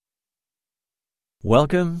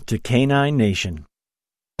Welcome to Canine Nation.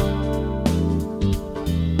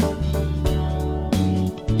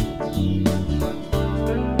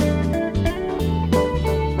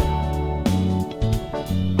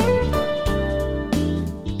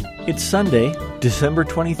 It's Sunday, December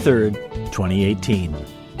 23rd, 2018.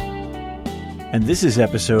 And this is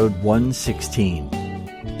episode 116.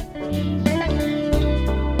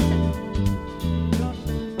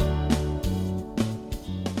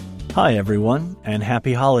 Hi, everyone, and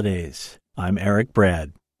happy holidays. I'm Eric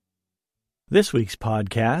Brad. This week's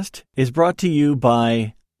podcast is brought to you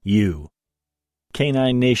by you.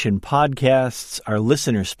 Canine Nation podcasts are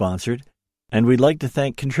listener-sponsored, and we'd like to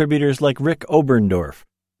thank contributors like Rick Oberndorf,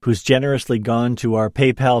 who's generously gone to our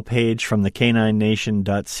PayPal page from the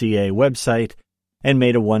caninenation.ca website and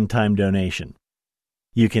made a one-time donation.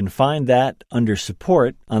 You can find that under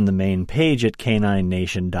support on the main page at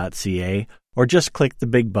caninenation.ca, or just click the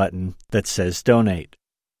big button that says donate.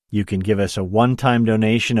 You can give us a one-time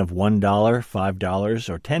donation of $1, $5,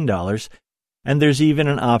 or $10, and there's even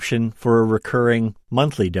an option for a recurring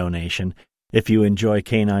monthly donation if you enjoy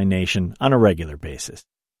Canine Nation on a regular basis.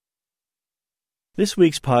 This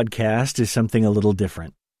week's podcast is something a little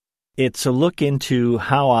different. It's a look into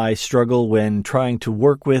how I struggle when trying to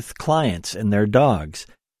work with clients and their dogs.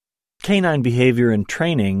 Canine behavior and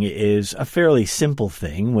training is a fairly simple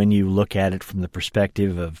thing when you look at it from the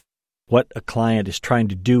perspective of what a client is trying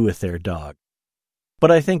to do with their dog. But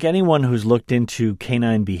I think anyone who's looked into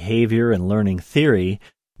canine behavior and learning theory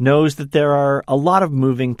knows that there are a lot of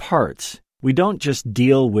moving parts. We don't just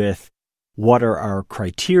deal with what are our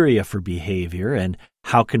criteria for behavior and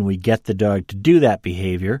how can we get the dog to do that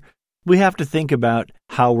behavior. We have to think about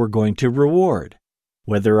how we're going to reward,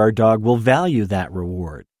 whether our dog will value that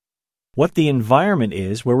reward, what the environment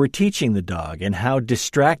is where we're teaching the dog, and how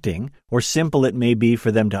distracting or simple it may be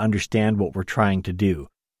for them to understand what we're trying to do.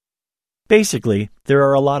 Basically, there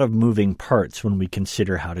are a lot of moving parts when we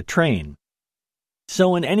consider how to train.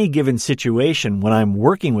 So in any given situation, when I'm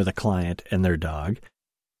working with a client and their dog,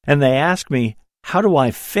 and they ask me, how do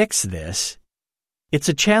I fix this? It's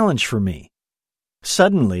a challenge for me.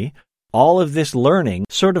 Suddenly, all of this learning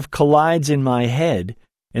sort of collides in my head,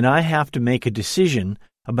 and I have to make a decision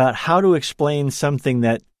about how to explain something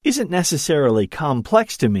that isn't necessarily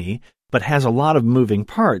complex to me, but has a lot of moving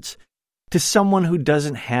parts, to someone who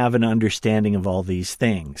doesn't have an understanding of all these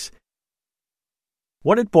things.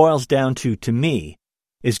 What it boils down to me,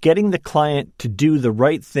 is getting the client to do the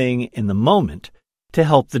right thing in the moment to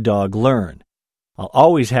help the dog learn. I'll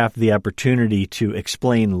always have the opportunity to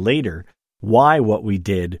explain later why what we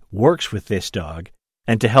did works with this dog,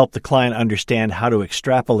 and to help the client understand how to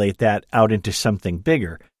extrapolate that out into something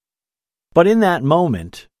bigger. But in that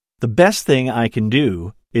moment, the best thing I can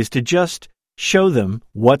do is to just show them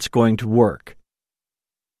what's going to work.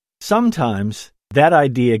 Sometimes that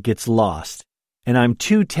idea gets lost, and I'm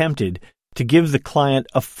too tempted to give the client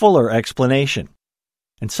a fuller explanation.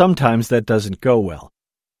 And sometimes that doesn't go well.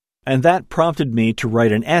 And that prompted me to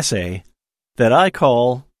write an essay that I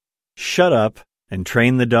call Shut Up and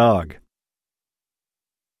Train the Dog.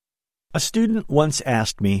 A student once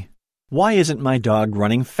asked me, why isn't my dog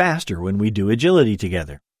running faster when we do agility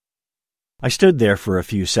together? I stood there for a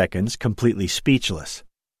few seconds, completely speechless.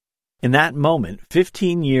 In that moment,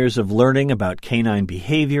 15 years of learning about canine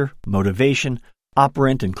behavior, motivation,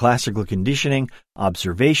 operant and classical conditioning,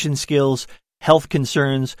 observation skills, health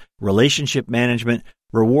concerns, relationship management,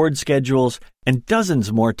 reward schedules, and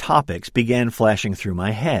dozens more topics began flashing through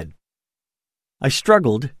my head. I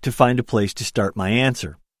struggled to find a place to start my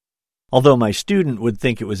answer. Although my student would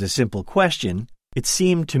think it was a simple question, it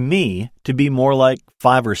seemed to me to be more like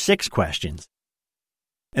 5 or 6 questions.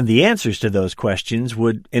 And the answers to those questions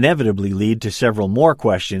would inevitably lead to several more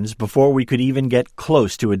questions before we could even get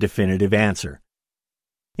close to a definitive answer.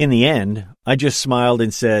 In the end, I just smiled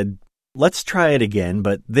and said, let's try it again,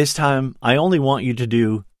 but this time I only want you to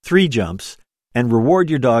do 3 jumps and reward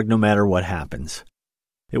your dog no matter what happens.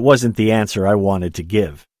 It wasn't the answer I wanted to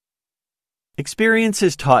give. Experience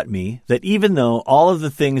has taught me that even though all of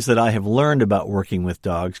the things that I have learned about working with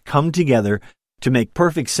dogs come together to make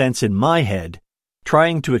perfect sense in my head,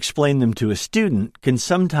 trying to explain them to a student can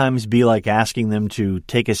sometimes be like asking them to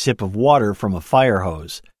take a sip of water from a fire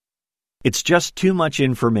hose. It's just too much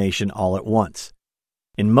information all at once.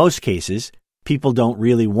 In most cases, people don't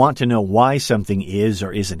really want to know why something is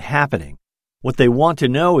or isn't happening. What they want to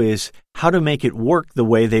know is how to make it work the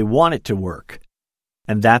way they want it to work.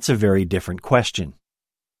 And that's a very different question.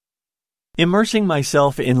 Immersing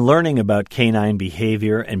myself in learning about canine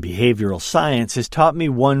behavior and behavioral science has taught me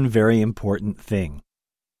one very important thing.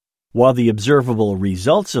 While the observable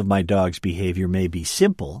results of my dog's behavior may be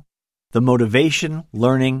simple, the motivation,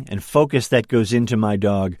 learning, and focus that goes into my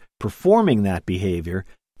dog performing that behavior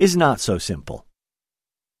is not so simple.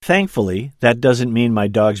 Thankfully, that doesn't mean my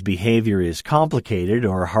dog's behavior is complicated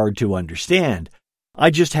or hard to understand. I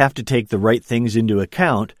just have to take the right things into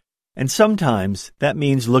account, and sometimes that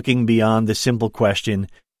means looking beyond the simple question,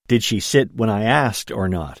 did she sit when I asked or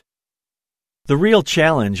not? The real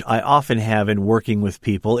challenge I often have in working with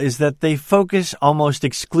people is that they focus almost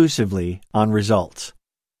exclusively on results.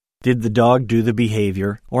 Did the dog do the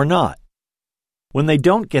behavior or not? When they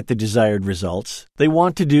don't get the desired results, they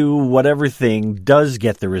want to do whatever thing does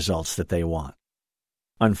get the results that they want.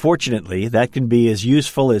 Unfortunately, that can be as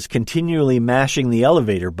useful as continually mashing the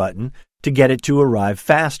elevator button to get it to arrive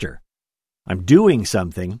faster. I'm doing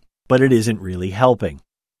something, but it isn't really helping.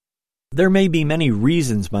 There may be many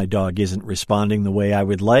reasons my dog isn't responding the way I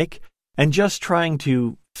would like, and just trying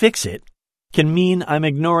to fix it can mean I'm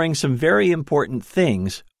ignoring some very important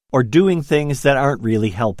things or doing things that aren't really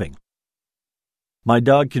helping. My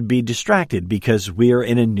dog could be distracted because we are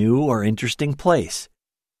in a new or interesting place.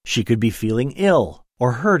 She could be feeling ill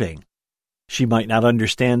or hurting. She might not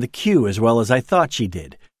understand the cue as well as I thought she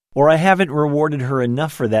did, or I haven't rewarded her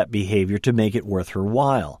enough for that behavior to make it worth her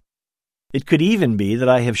while. It could even be that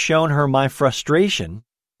I have shown her my frustration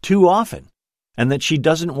too often, and that she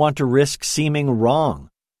doesn't want to risk seeming wrong.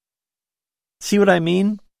 See what I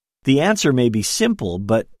mean? The answer may be simple,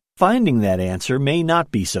 but finding that answer may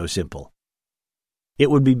not be so simple. It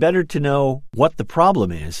would be better to know what the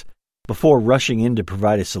problem is before rushing in to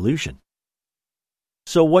provide a solution.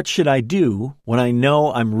 So what should I do when I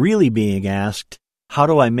know I'm really being asked, how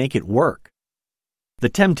do I make it work? The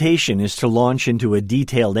temptation is to launch into a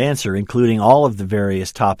detailed answer including all of the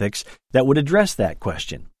various topics that would address that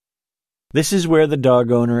question. This is where the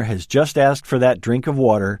dog owner has just asked for that drink of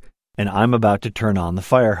water and I'm about to turn on the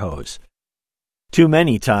fire hose. Too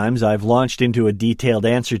many times I've launched into a detailed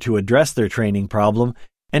answer to address their training problem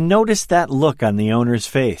and noticed that look on the owner's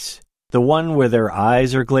face, the one where their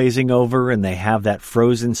eyes are glazing over and they have that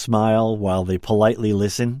frozen smile while they politely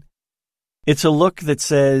listen. It's a look that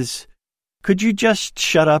says, "Could you just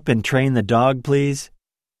shut up and train the dog, please?"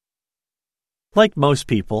 Like most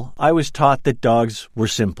people, I was taught that dogs were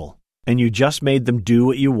simple, and you just made them do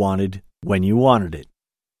what you wanted when you wanted it.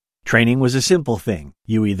 Training was a simple thing.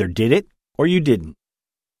 You either did it or you didn't.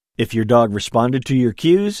 If your dog responded to your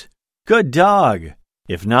cues, good dog.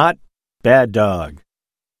 If not, bad dog.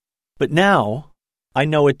 But now, I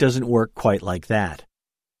know it doesn't work quite like that.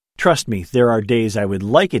 Trust me, there are days I would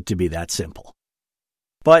like it to be that simple.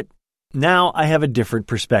 But now I have a different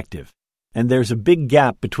perspective, and there's a big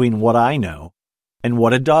gap between what I know and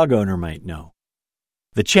what a dog owner might know.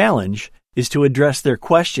 The challenge is to address their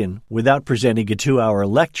question without presenting a 2-hour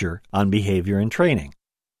lecture on behavior and training.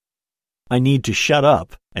 I need to shut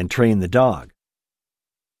up and train the dog.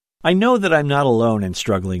 I know that I'm not alone in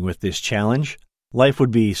struggling with this challenge. Life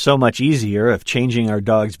would be so much easier if changing our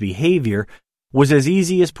dog's behavior was as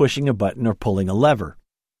easy as pushing a button or pulling a lever.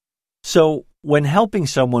 So, when helping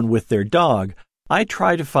someone with their dog, I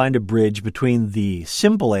try to find a bridge between the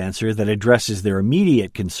simple answer that addresses their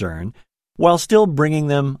immediate concern while still bringing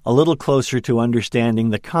them a little closer to understanding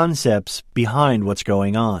the concepts behind what's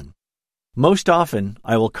going on. Most often,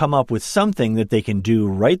 I will come up with something that they can do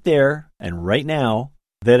right there and right now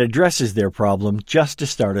that addresses their problem just to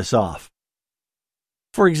start us off.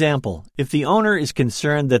 For example, if the owner is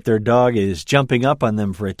concerned that their dog is jumping up on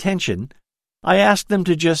them for attention, I ask them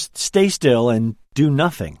to just stay still and do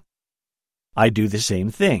nothing. I do the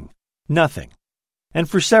same thing, nothing. And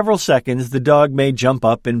for several seconds, the dog may jump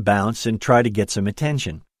up and bounce and try to get some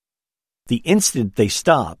attention. The instant they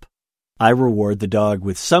stop, I reward the dog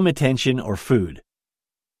with some attention or food.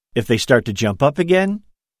 If they start to jump up again,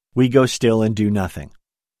 we go still and do nothing.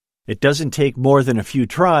 It doesn't take more than a few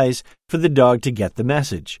tries for the dog to get the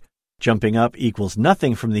message. Jumping up equals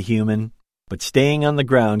nothing from the human, but staying on the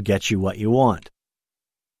ground gets you what you want.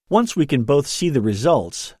 Once we can both see the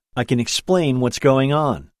results, I can explain what's going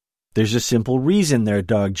on. There's a simple reason their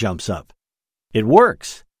dog jumps up. It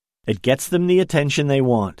works. It gets them the attention they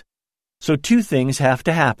want. So 2 things have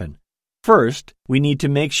to happen. First, we need to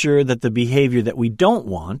make sure that the behavior that we don't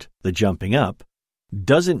want, the jumping up,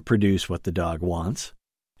 doesn't produce what the dog wants.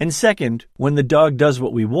 And second, when the dog does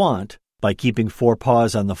what we want, by keeping 4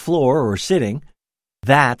 paws on the floor or sitting,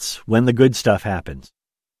 that's when the good stuff happens.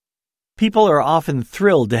 People are often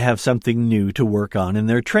thrilled to have something new to work on in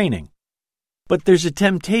their training. But there's a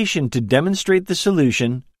temptation to demonstrate the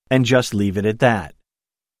solution and just leave it at that.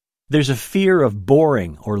 There's a fear of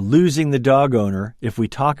boring or losing the dog owner if we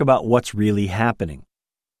talk about what's really happening.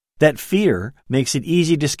 That fear makes it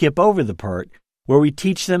easy to skip over the part where we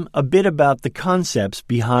teach them a bit about the concepts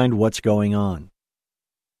behind what's going on.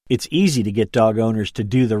 It's easy to get dog owners to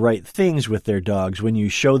do the right things with their dogs when you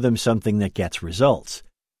show them something that gets results.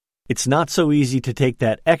 It's not so easy to take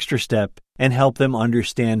that extra step and help them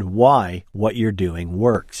understand why what you're doing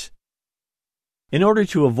works. In order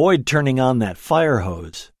to avoid turning on that fire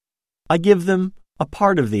hose, I give them a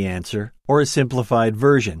part of the answer or a simplified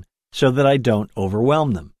version so that I don't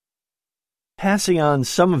overwhelm them. Passing on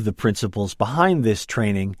some of the principles behind this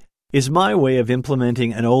training is my way of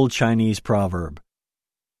implementing an old Chinese proverb.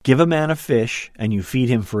 Give a man a fish and you feed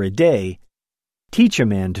him for a day. Teach a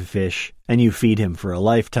man to fish and you feed him for a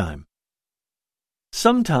lifetime.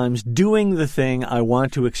 Sometimes doing the thing I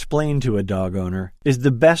want to explain to a dog owner is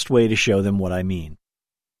the best way to show them what I mean.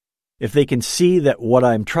 If they can see that what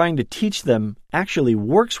I'm trying to teach them actually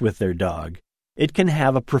works with their dog, it can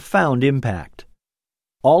have a profound impact.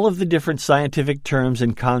 All of the different scientific terms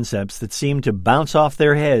and concepts that seem to bounce off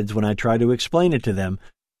their heads when I try to explain it to them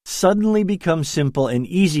suddenly become simple and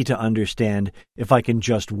easy to understand if I can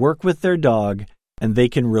just work with their dog and they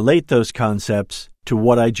can relate those concepts to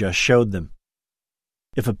what I just showed them.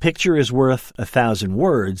 If a picture is worth 1,000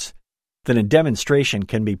 words, then a demonstration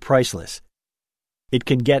can be priceless. It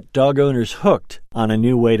can get dog owners hooked on a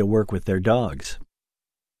new way to work with their dogs.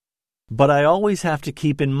 But I always have to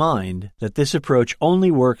keep in mind that this approach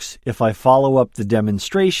only works if I follow up the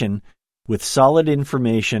demonstration with solid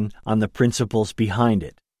information on the principles behind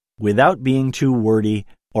it, without being too wordy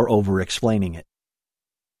or over-explaining it.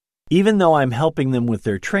 Even though I'm helping them with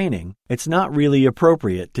their training, it's not really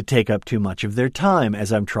appropriate to take up too much of their time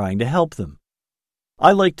as I'm trying to help them.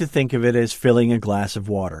 I like to think of it as filling a glass of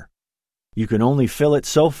water. You can only fill it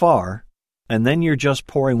so far, and then you're just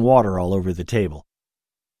pouring water all over the table.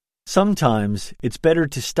 Sometimes it's better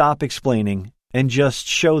to stop explaining and just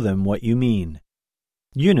show them what you mean.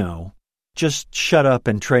 You know, just shut up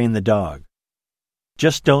and train the dog.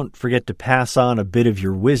 Just don't forget to pass on a bit of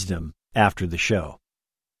your wisdom after the show.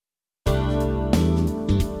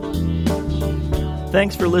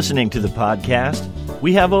 Thanks for listening to the podcast.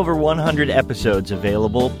 We have over 100 episodes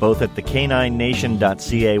available both at the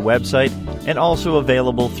caninenation.ca website and also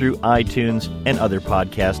available through iTunes and other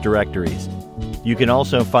podcast directories. You can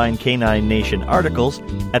also find Canine Nation articles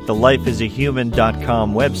at the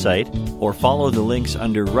lifeasahuman.com website or follow the links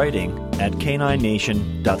under writing at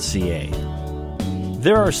caninenation.ca.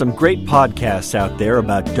 There are some great podcasts out there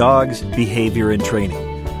about dogs, behavior, and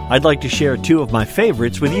training. I'd like to share two of my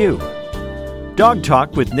favorites with you. Dog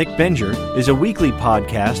Talk with Nick Benger is a weekly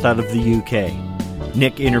podcast out of the UK.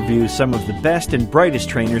 Nick interviews some of the best and brightest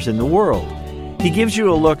trainers in the world. He gives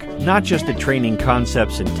you a look not just at training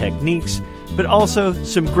concepts and techniques, but also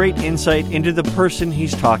some great insight into the person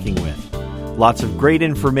he's talking with. Lots of great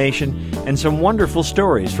information and some wonderful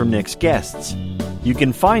stories from Nick's guests. You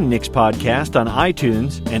can find Nick's podcast on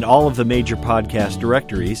iTunes and all of the major podcast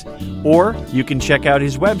directories, or you can check out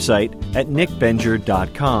his website at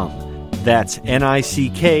nickbenger.com. That's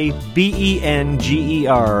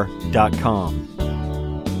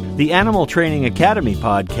nickbenger.com. The Animal Training Academy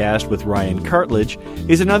podcast with Ryan Cartledge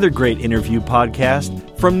is another great interview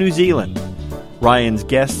podcast from New Zealand. Ryan's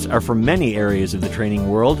guests are from many areas of the training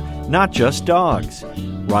world, not just dogs.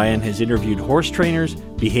 Ryan has interviewed horse trainers,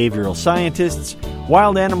 behavioral scientists,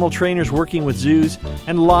 wild animal trainers working with zoos,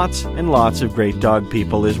 and lots of great dog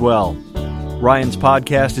people as well. Ryan's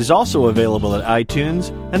podcast is also available at iTunes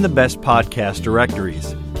and the best podcast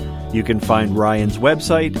directories. You can find Ryan's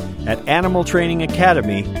website at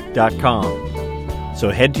animaltrainingacademy.com. So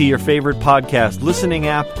head to your favorite podcast listening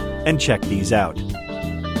app and check these out.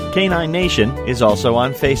 Canine Nation is also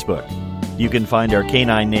on Facebook. You can find our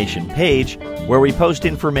Canine Nation page where we post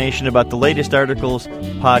information about the latest articles,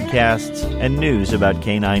 podcasts, and news about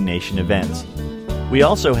Canine Nation events. We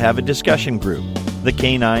also have a discussion group, the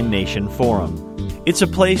Canine Nation Forum. It's a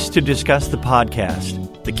place to discuss the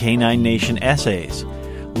podcast, the Canine Nation essays,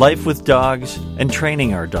 life with dogs, and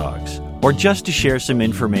training our dogs, or just to share some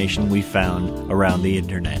information we found around the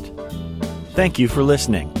internet. Thank you for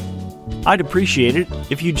listening. I'd appreciate it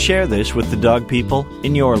if you'd share this with the dog people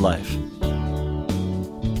in your life.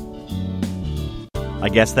 I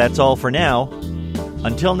guess that's all for now.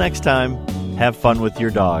 Until next time, have fun with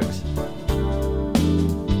your dogs.